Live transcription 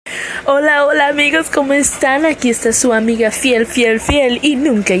Hola, hola amigos, ¿cómo están? Aquí está su amiga fiel, fiel, fiel y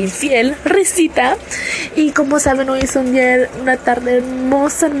nunca infiel, Risita. Y como saben, hoy es una tarde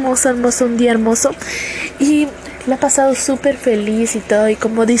hermosa, hermosa, hermosa, un día hermoso. Y la he pasado súper feliz y todo. Y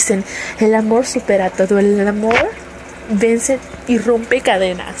como dicen, el amor supera todo. El amor vence y rompe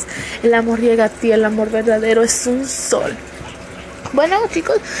cadenas. El amor llega a ti, el amor verdadero es un sol. Bueno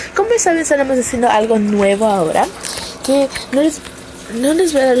chicos, como saben, estaremos haciendo algo nuevo ahora. Que no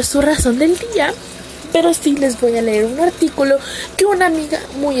les voy a dar su razón del día, pero sí les voy a leer un artículo que una amiga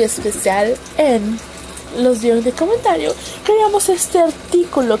muy especial en los dio de comentario. Creamos este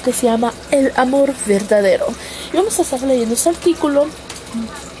artículo que se llama El amor verdadero. Y vamos a estar leyendo este artículo.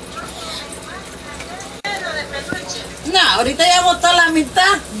 No, ahorita ya botó la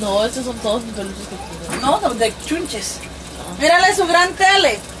mitad. No, estos son todos mis peluches que tienen. No, de chunches. Mírale su gran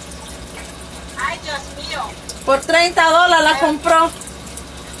tele. Ay, Dios mío. Por $30 la compró.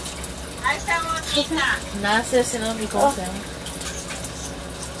 Ay, está bonita. Nace haciendo mi cómo se llama.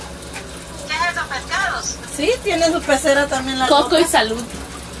 ¿Qué es eso, pescados? Sí, tiene su pecera también la Coco loca. y salud.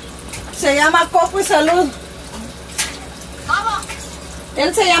 Se llama Coco y Salud. ¿Cómo?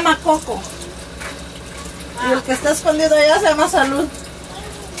 Él se llama Coco. Y el que está escondido allá se llama Salud.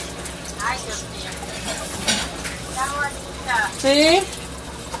 Ay, Dios mío. Está bonita. Sí.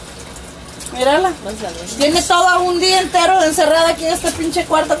 Mírala. Más salud. Tiene todo un día entero encerrada aquí en este pinche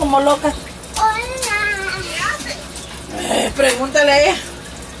cuarto como loca. ¿Qué hace? Pregúntale a ella.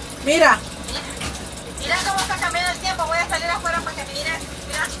 Mira. Mira cómo está cambiando el tiempo. Voy a salir afuera para que mire.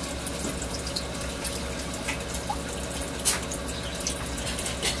 Mira.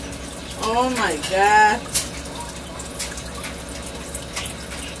 Oh my God.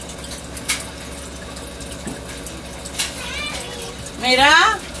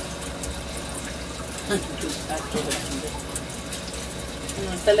 Mira.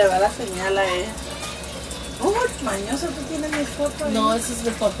 No te le va la señal a ella. Oh, mañoso, tú tienes mi foto ahí. No, ese es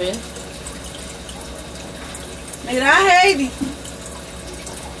de papel. Mira, Heidi.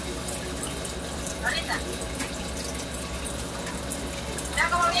 Ahorita. Mira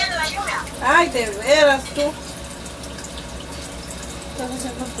cómo viene la lluvia. Ay, de veras tú. Estás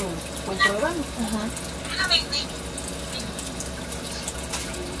haciendo tu programa. Ajá. Mira, mi.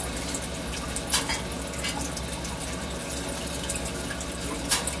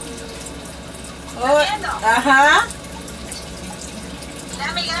 Oh, ajá.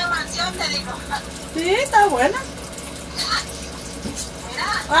 Mira mi gran mansión, te digo. Sí, está buena.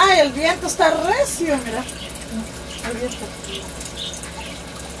 Mira. Ay, el viento está recio, mira. El viento.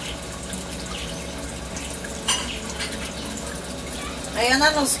 Ahí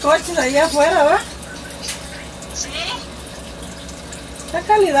andan los coches allá afuera, ¿va? Sí. La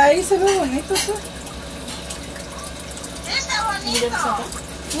calidad ahí se ve bonito, ¿sí? Sí, está bonito. Miren, saca.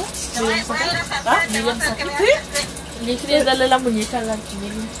 Te voy a ir a sentar, te voy a hacer que veas ¿Sí? el Le quería darle la muñeca a la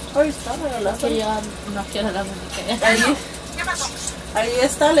niña. Ahí está, regalada. Que ya no quiero la muñeca. Ahí, ¿Qué pasó? ahí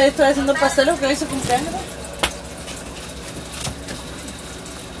está, le estoy haciendo pasteles que hoy su cumpleaños.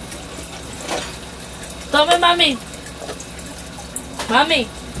 Tome, mami. Mami.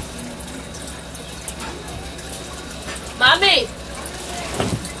 Mami.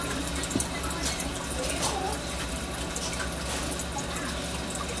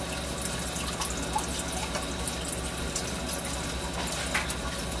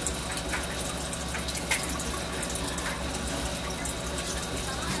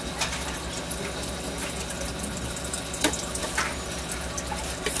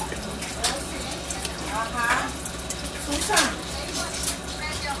 Ajá.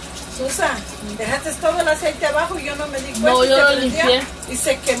 Susan, dejaste todo el aceite abajo y yo no me di cuenta. No, y yo te lo prendía limpié. Y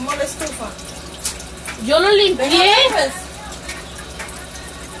se quemó la estufa. Yo lo limpié. Déjalo, pues.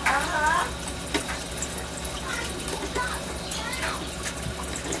 Ajá.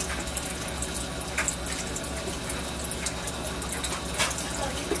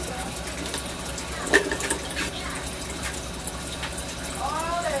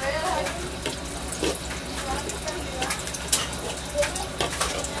 Oh, de veras.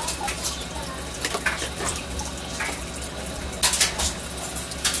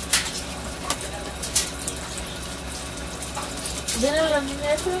 Dile la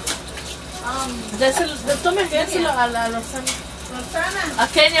niña eso. Tome, déselo a la Rosana. Rosana. A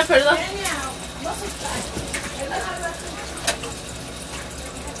Kenia, perdón. Kenia, no se cae. Es la verdad.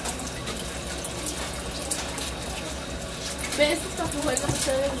 ¿Ves esta mujer que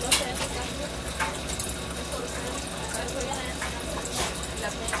ustedes no se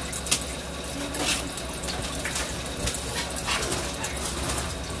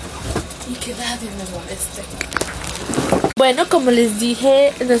y que nadie me moleste. Bueno, como les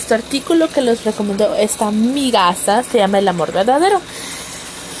dije, nuestro artículo que les recomendó esta amigaza se llama El amor verdadero.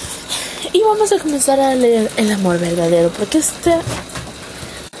 Y vamos a comenzar a leer el amor verdadero, porque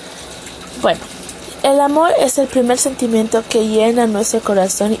bueno, el amor es el primer sentimiento que llena nuestro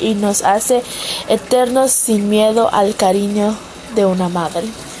corazón y nos hace eternos sin miedo al cariño de una madre.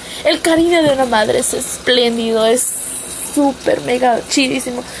 El cariño de una madre es espléndido, es súper mega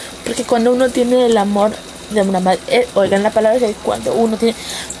chidísimo, porque cuando uno tiene el amor de una madre, oigan la palabra que cuando uno tiene,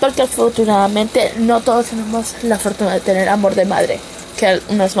 porque afortunadamente no todos tenemos la fortuna de tener amor de madre, que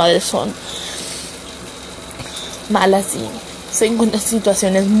unas madres son malas y se encuentran en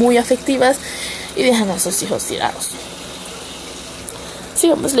situaciones muy afectivas y dejan a sus hijos tirados.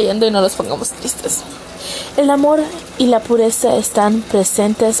 Sigamos leyendo y no los pongamos tristes. El amor y la pureza están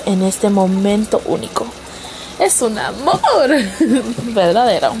presentes en este momento único. Es un amor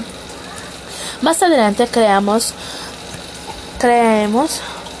verdadero. Más adelante creemos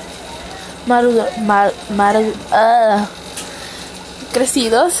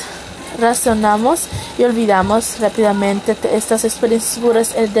crecidos, razonamos y olvidamos rápidamente estas experiencias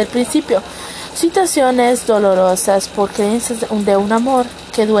puras del principio. Situaciones dolorosas por creencias de un amor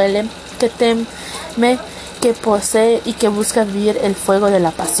que duele, que teme, que posee y que busca vivir el fuego de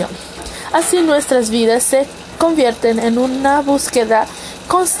la pasión. Así nuestras vidas se convierten en una búsqueda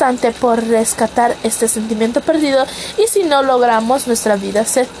constante por rescatar este sentimiento perdido, y si no logramos, nuestra vida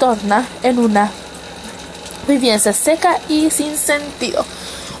se torna en una vivencia seca y sin sentido.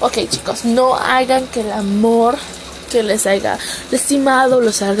 Ok, chicos, no hagan que el amor que les haya lastimado,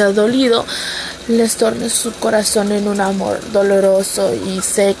 los haya dolido, les torne su corazón en un amor doloroso y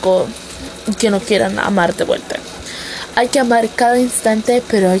seco, que no quieran amar de vuelta. Hay que amar cada instante,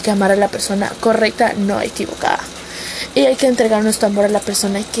 pero hay que amar a la persona correcta, no equivocada. Y hay que entregar nuestro amor a la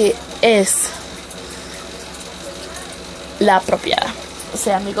persona que es la apropiada. O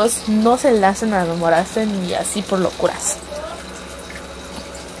sea, amigos, no se lancen a enamorarse ni así por locuras.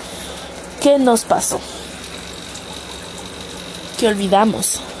 ¿Qué nos pasó? ¿Qué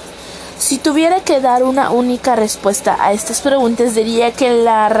olvidamos? Si tuviera que dar una única respuesta a estas preguntas, diría que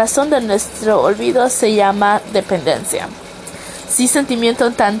la razón de nuestro olvido se llama dependencia. Sí,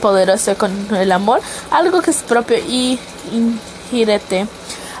 sentimiento tan poderoso con el amor, algo que es propio y inherente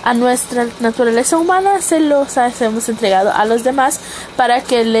a nuestra naturaleza humana, se los hemos entregado a los demás para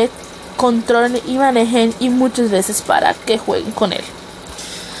que le controlen y manejen, y muchas veces para que jueguen con él.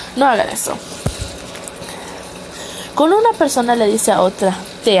 No hagan eso. Cuando una persona le dice a otra,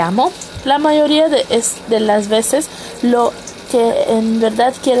 te amo, la mayoría de las veces lo que en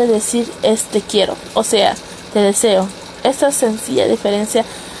verdad quiere decir es te quiero, o sea, te deseo. Esta sencilla diferencia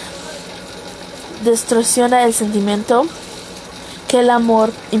distorsiona el sentimiento que el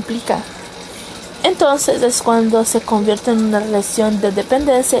amor implica. Entonces es cuando se convierte en una relación de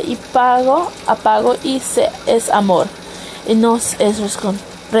dependencia y pago a pago, y es amor y no es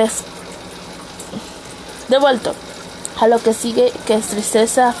devuelto. A lo que sigue, que es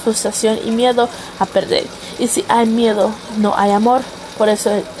tristeza, frustración y miedo a perder. Y si hay miedo, no hay amor. Por eso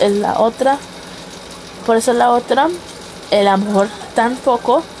la otra, el amor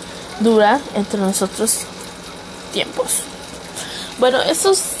tampoco dura entre nosotros tiempos. Bueno,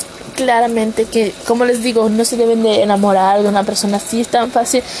 eso es claramente que, como les digo, no se deben de enamorar de una persona así, es tan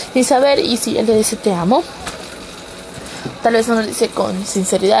fácil sin saber. Y si él le dice te amo, tal vez no lo dice con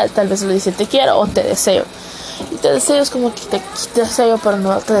sinceridad, tal vez lo dice te quiero o te deseo. Y te deseo es como que te deseo, pero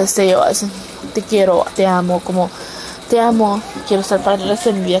no te deseo. Te quiero, te amo, como te amo, quiero estar para el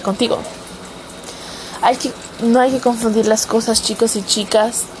resto de mi vida contigo. No hay que confundir las cosas, chicos y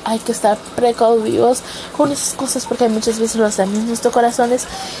chicas. Hay que estar precaudidos con esas cosas, porque muchas veces lo hacemos en nuestros corazones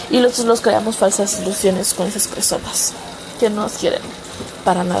y nosotros los creamos falsas ilusiones con esas personas que no nos quieren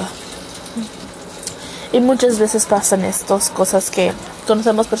para nada. Y muchas veces pasan estas cosas, que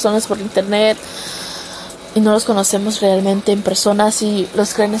conocemos personas por internet y no los conocemos realmente en personas, y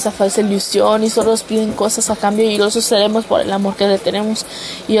los creen esa falsa ilusión y solo nos piden cosas a cambio, y los sucedemos por el amor que le tenemos,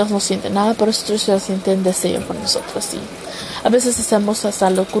 y ellos no sienten nada, pero ellos ya sienten deseo por nosotros. Y a veces hacemos hasta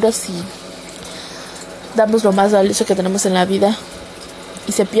locuras y damos lo más valioso que tenemos en la vida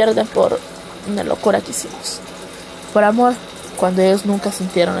y se pierden por una locura que hicimos por amor, cuando ellos nunca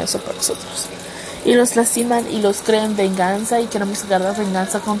sintieron eso por nosotros, y los lastiman y los creen venganza y queremos guardar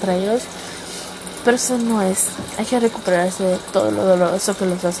venganza contra ellos. Pero eso no es. Hay que recuperarse de todo lo doloroso que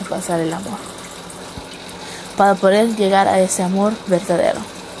los hace pasar el amor, para poder llegar a ese amor verdadero.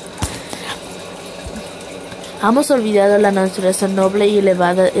 Hemos olvidado la naturaleza noble y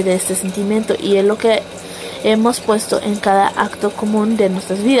elevada de este sentimiento, y es lo que hemos puesto en cada acto común de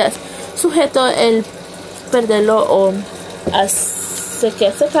nuestras vidas, sujeto el perderlo o hace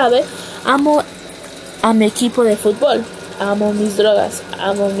que se acabe. Amo a mi equipo de fútbol, amo mis drogas,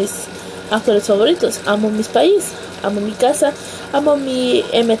 amo mis actores favoritos, amo mis países, amo mi casa, amo mi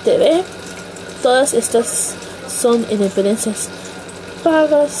MTV. Todas estas son independencias,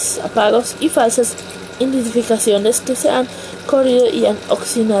 apagos y falsas identificaciones que se han corrido y han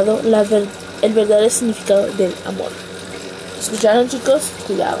oxidado el verdadero significado del amor. ¿Escucharon, chicos?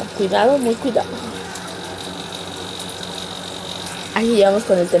 Cuidado, muy cuidado. Aquí llegamos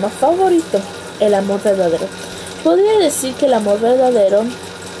con el tema favorito, el amor verdadero. Podría decir que el amor verdadero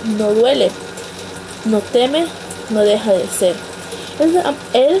no duele, no teme, no deja de ser.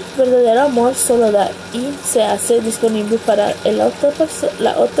 El verdadero amor solo da y se hace disponible para la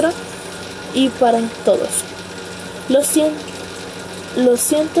otra y para todos. Lo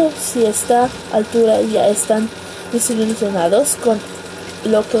siento si a esta altura ya están desilusionados con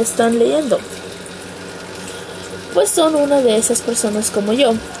lo que están leyendo, pues son una de esas personas como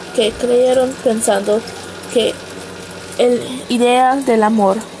yo que creyeron pensando que el ideal del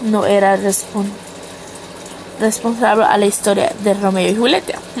amor no era responsable a la historia de Romeo y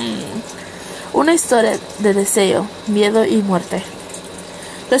Julieta. Una historia de deseo, miedo y muerte.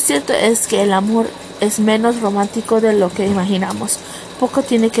 Lo cierto es que el amor es menos romántico de lo que imaginamos. Poco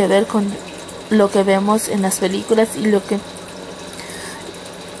tiene que ver con lo que vemos en las películas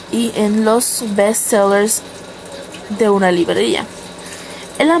y en los bestsellers de una librería.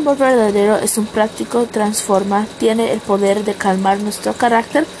 El amor verdadero es un práctico, transforma, tiene el poder de calmar nuestro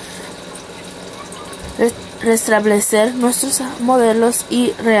carácter, restablecer nuestros modelos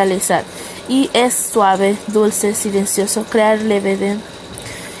y realizar. Y es suave, dulce, silencioso, crear levedad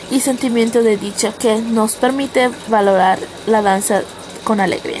y sentimiento de dicha que nos permite valorar la danza con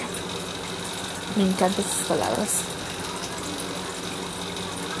alegría. Me encantan esas palabras.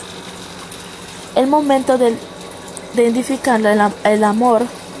 El momento de identificar el amor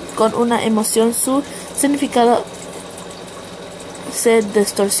con una emoción, su significado se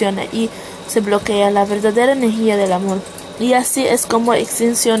distorsiona y se bloquea la verdadera energía del amor. Y así es como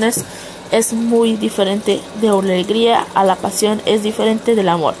extensiones es muy diferente de la alegría a la pasión, es diferente del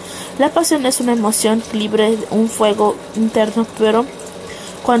amor. La pasión es una emoción libre, un fuego interno, pero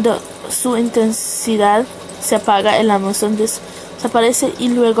cuando su intensidad se apaga, la emoción desaparece y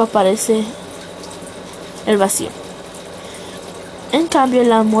luego aparece el vacío. En cambio,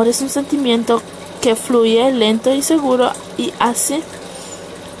 el amor es un sentimiento que fluye lento y seguro y así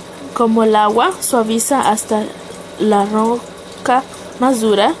como el agua suaviza hasta la roca más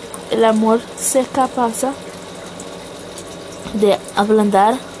dura. El amor se capaz de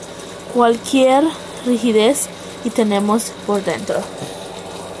ablandar cualquier rigidez y tenemos por dentro.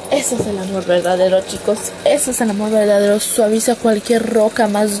 Ese es el amor verdadero, chicos. Ese es el amor verdadero. Suaviza cualquier roca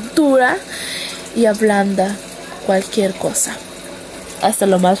más dura y ablanda cualquier cosa, hasta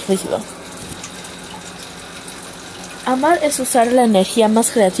lo más rígido. Amar es usar la energía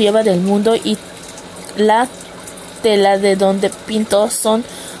más creativa del mundo y la tela de donde pinto son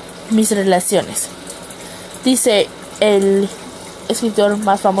mis relaciones, dice el escritor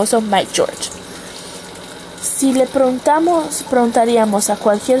más famoso Mike George. Si le preguntaríamos a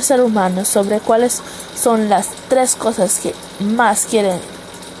cualquier ser humano sobre cuáles son las 3 cosas que más quieren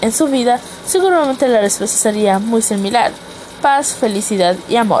en su vida, seguramente la respuesta sería muy similar: paz, felicidad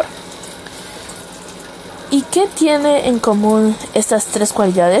y amor. ¿Y qué tiene en común estas 3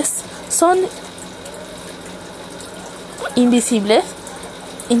 cualidades? Son invisibles,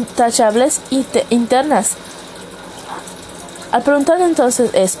 intachables y internas. Al preguntar entonces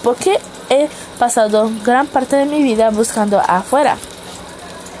es ¿por qué he pasado gran parte de mi vida buscando afuera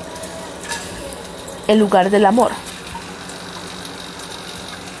el lugar del amor?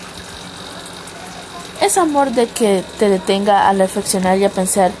 Es amor de que te detenga a reflexionar y a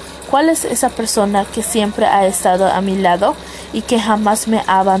pensar cuál es esa persona que siempre ha estado a mi lado y que jamás me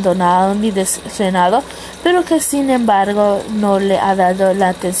ha abandonado ni decepcionado, pero que sin embargo no le ha dado la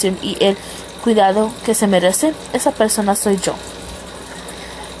atención y el cuidado que se merece. Esa persona soy yo.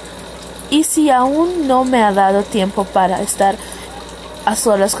 Y si aún no me ha dado tiempo para estar a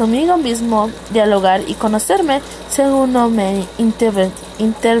solas conmigo mismo, dialogar y conocerme, según no me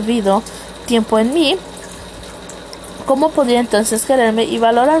intervenido tiempo en mí, ¿cómo podría entonces quererme y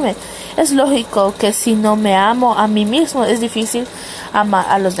valorarme? Es lógico que si no me amo a mí mismo, es difícil amar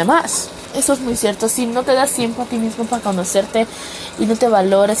a los demás. Eso es muy cierto. Si no te das tiempo a ti mismo para conocerte y no te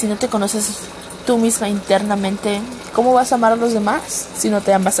valoras y no te conoces tú misma internamente, ¿cómo vas a amar a los demás si no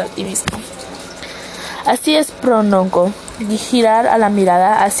te amas a ti mismo? Así es prononco, girar a la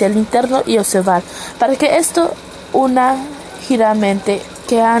mirada hacia el interno y observar, para que esto una giramente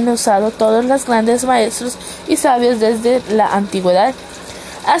que han usado todos los grandes maestros y sabios desde la antigüedad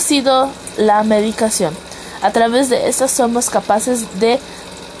ha sido la medicación. A través de esta somos capaces de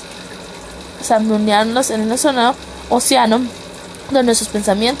zambuñarnos en el océano de nuestros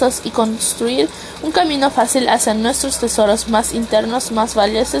pensamientos y construir un camino fácil hacia nuestros tesoros más internos, más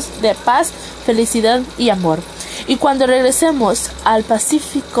valiosos de paz, felicidad y amor. Y cuando regresemos al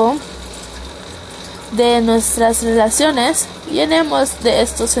Pacífico de nuestras relaciones, llenemos de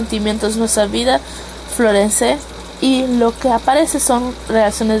estos sentimientos nuestra vida florece y lo que aparece son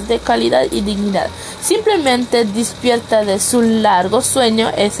relaciones de calidad y dignidad. Simplemente despierta de su largo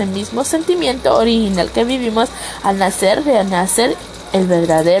sueño ese mismo sentimiento original que vivimos al nacer, renacer el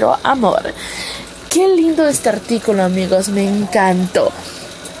verdadero amor. Qué lindo este artículo, amigos, me encantó.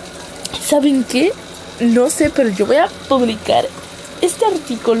 ¿Saben qué? No sé, pero yo voy a publicar este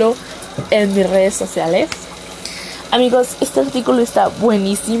artículo en mis redes sociales. Amigos, este artículo está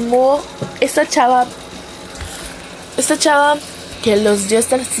buenísimo. Esta chava que los dio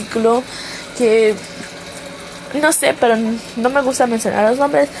este artículo, que no sé, pero no me gusta mencionar los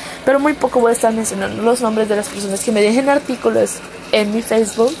nombres, pero muy poco voy a estar mencionando los nombres de las personas que me dejen artículos en mi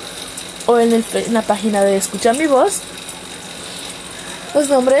Facebook o en la página de Escucha Mi Voz. Los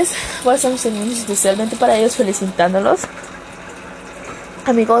nombres voy a estar mencionando especialmente para ellos, felicitándolos.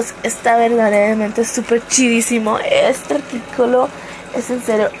 Amigos, está verdaderamente súper chidísimo. Este artículo es en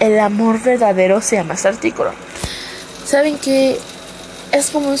serio, el amor verdadero se llama este artículo. Saben que es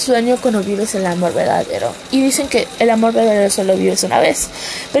como un sueño cuando vives el amor verdadero. Y dicen que el amor verdadero solo vives una vez.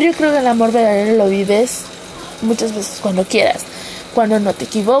 Pero yo creo que el amor verdadero lo vives muchas veces cuando quieras. Cuando no te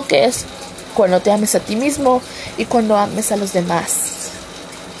equivoques, cuando te ames a ti mismo y cuando ames a los demás.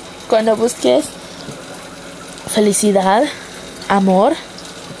 Cuando busques felicidad, amor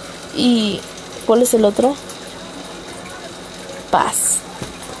y ¿cuál es el otro? Paz.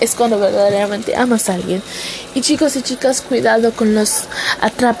 Es cuando verdaderamente amas a alguien. Y chicos y chicas, cuidado con los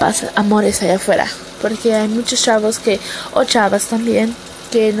atrapas, amores allá afuera. Porque hay muchos chavos o chavas también,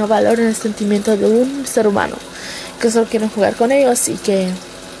 que no valoran el sentimiento de un ser humano. Que solo quieren jugar con ellos y que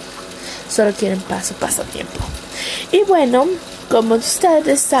solo quieren pasatiempo. Y bueno, como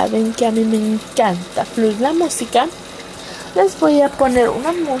ustedes saben que a mí me encanta fluir la música, les voy a poner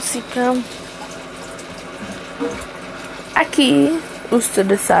una música aquí.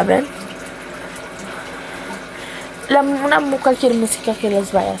 Ustedes saben, cualquier música que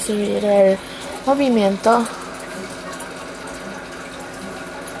les vaya a subir el movimiento.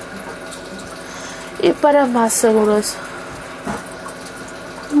 Y para más seguros,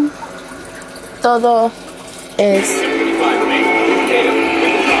 todo es.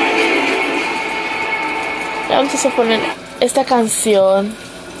 Vamos a poner esta canción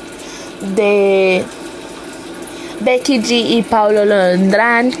de Becky G y Paulo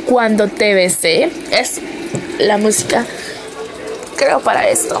Londrán, Cuando te besé. Es la música, creo, para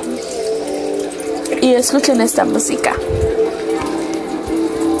esto. Y escuchen esta música.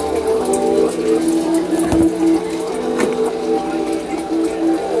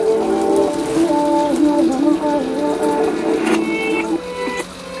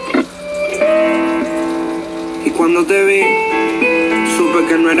 Y cuando te vi, supe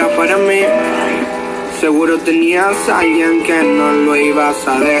que no era para mí. Seguro tenías a alguien que no lo ibas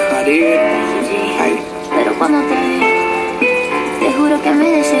a dejar ir. Ay. Pero cuando te vi, te juro que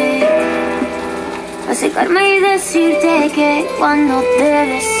me decidí a acercarme y decirte que cuando te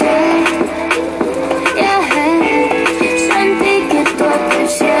besé, sentí que toqué el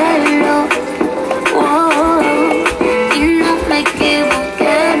cielo. Oh, y no me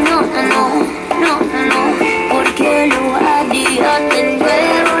equivoqué, no, porque lo haría de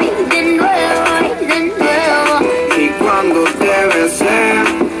nuevo y de nuevo y de nuevo. Y cuando te besé,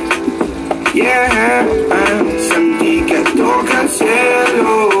 sentí que toca el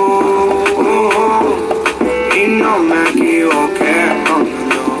cielo. Y no me equivoqué,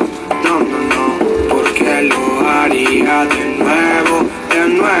 no, porque lo haría de nuevo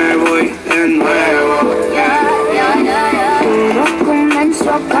y de nuevo. Todo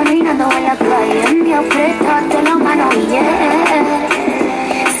comenzó caminando en la calle, me apretaste la mano y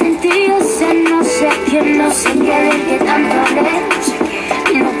sentí ese no sé qué de que tanto hablé.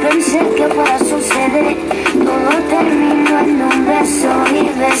 Y no pensé que fuera a suceder. Todo terminó en un beso y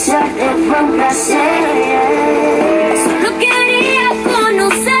besarte fue un placer. Solo quería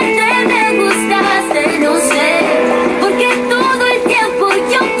conocerte, me gustaste, no sé, porque todo el tiempo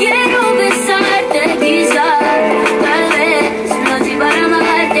yo quiero besarte. Quizás, tal vez, nací para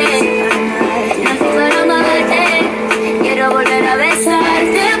amarte, quiero volver a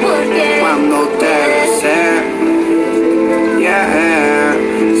besarte porque Cuando te besé,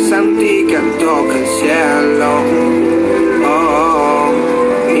 sentí que toca el cielo.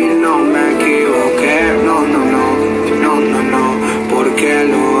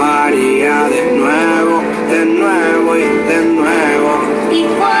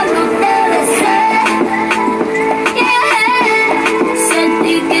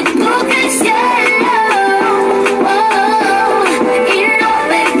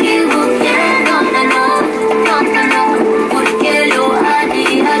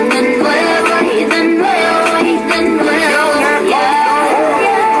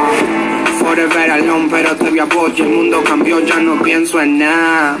 quieres ver al león, pero te vi a vos y el mundo cambió, ya no pienso en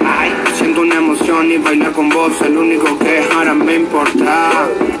nada. Ay, siento una emoción y bailar con vos, el único que ahora me importa.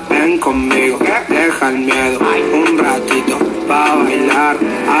 Ven conmigo, deja el miedo, un ratito pa' bailar.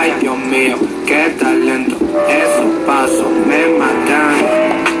 Ay, Dios mío, qué talento, esos pasos me matan.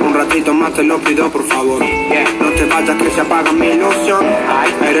 Un ratito más te lo pido por favor, no te vayas que se apaga mi ilusión.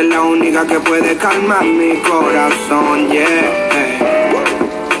 Eres la única que puede calmar mi corazón,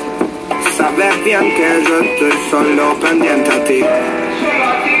 Sabes bien que yo estoy solo pendiente a ti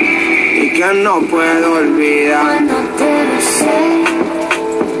y que no puedo olvidar. Cuando te besé,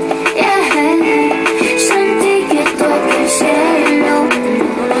 sentí que toqué el cielo,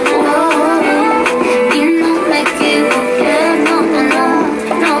 y no me equivoqué,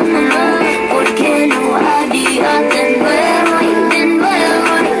 no, porque lo haría de nuevo y de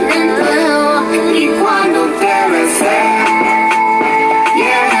nuevo y de nuevo. Y cuando te besé,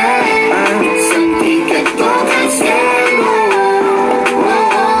 sentí que toqué el cielo,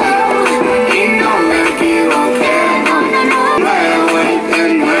 y no me equivoqué, no, nuevo y de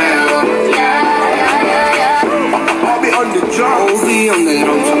nuevo, I'll be on the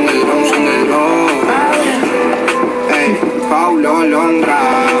drums, on the drums, on the drums, on the drums. Hey, Paulo Londra,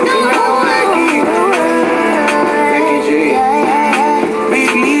 Becky G,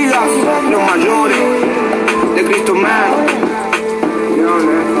 Big Ligas, los mayores, de Cristo Man.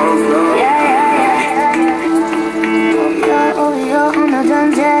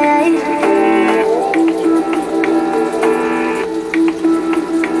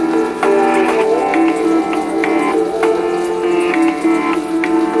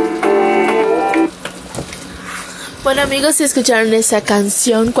 Bueno amigos, si escucharon esa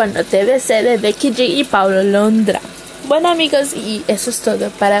canción Cuando te besé de Becky G y Paulo Londra. Bueno amigos, y eso es todo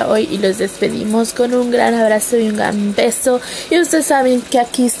para hoy y los despedimos con un gran abrazo y un gran beso. Y ustedes saben que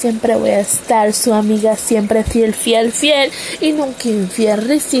aquí siempre voy a estar, su amiga siempre fiel, fiel, fiel y nunca infiel,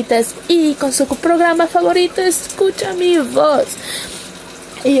 risitas, y con su programa favorito, Escucha mi voz.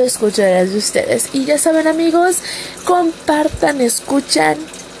 Y yo escucho las de ustedes. Y ya saben amigos, compartan, escuchan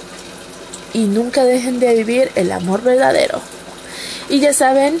y nunca dejen de vivir el amor verdadero. Y ya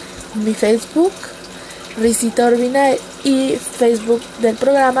saben, mi Facebook, Risita Urbina, y Facebook del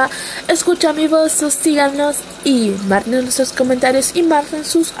programa Escucha mi voz, síganos y manden sus comentarios y manden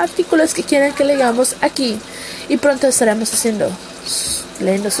sus artículos que quieran que leamos aquí. Y pronto estaremos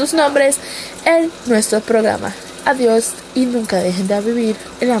leyendo sus nombres en nuestro programa. Adiós y nunca dejen de vivir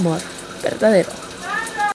el amor verdadero.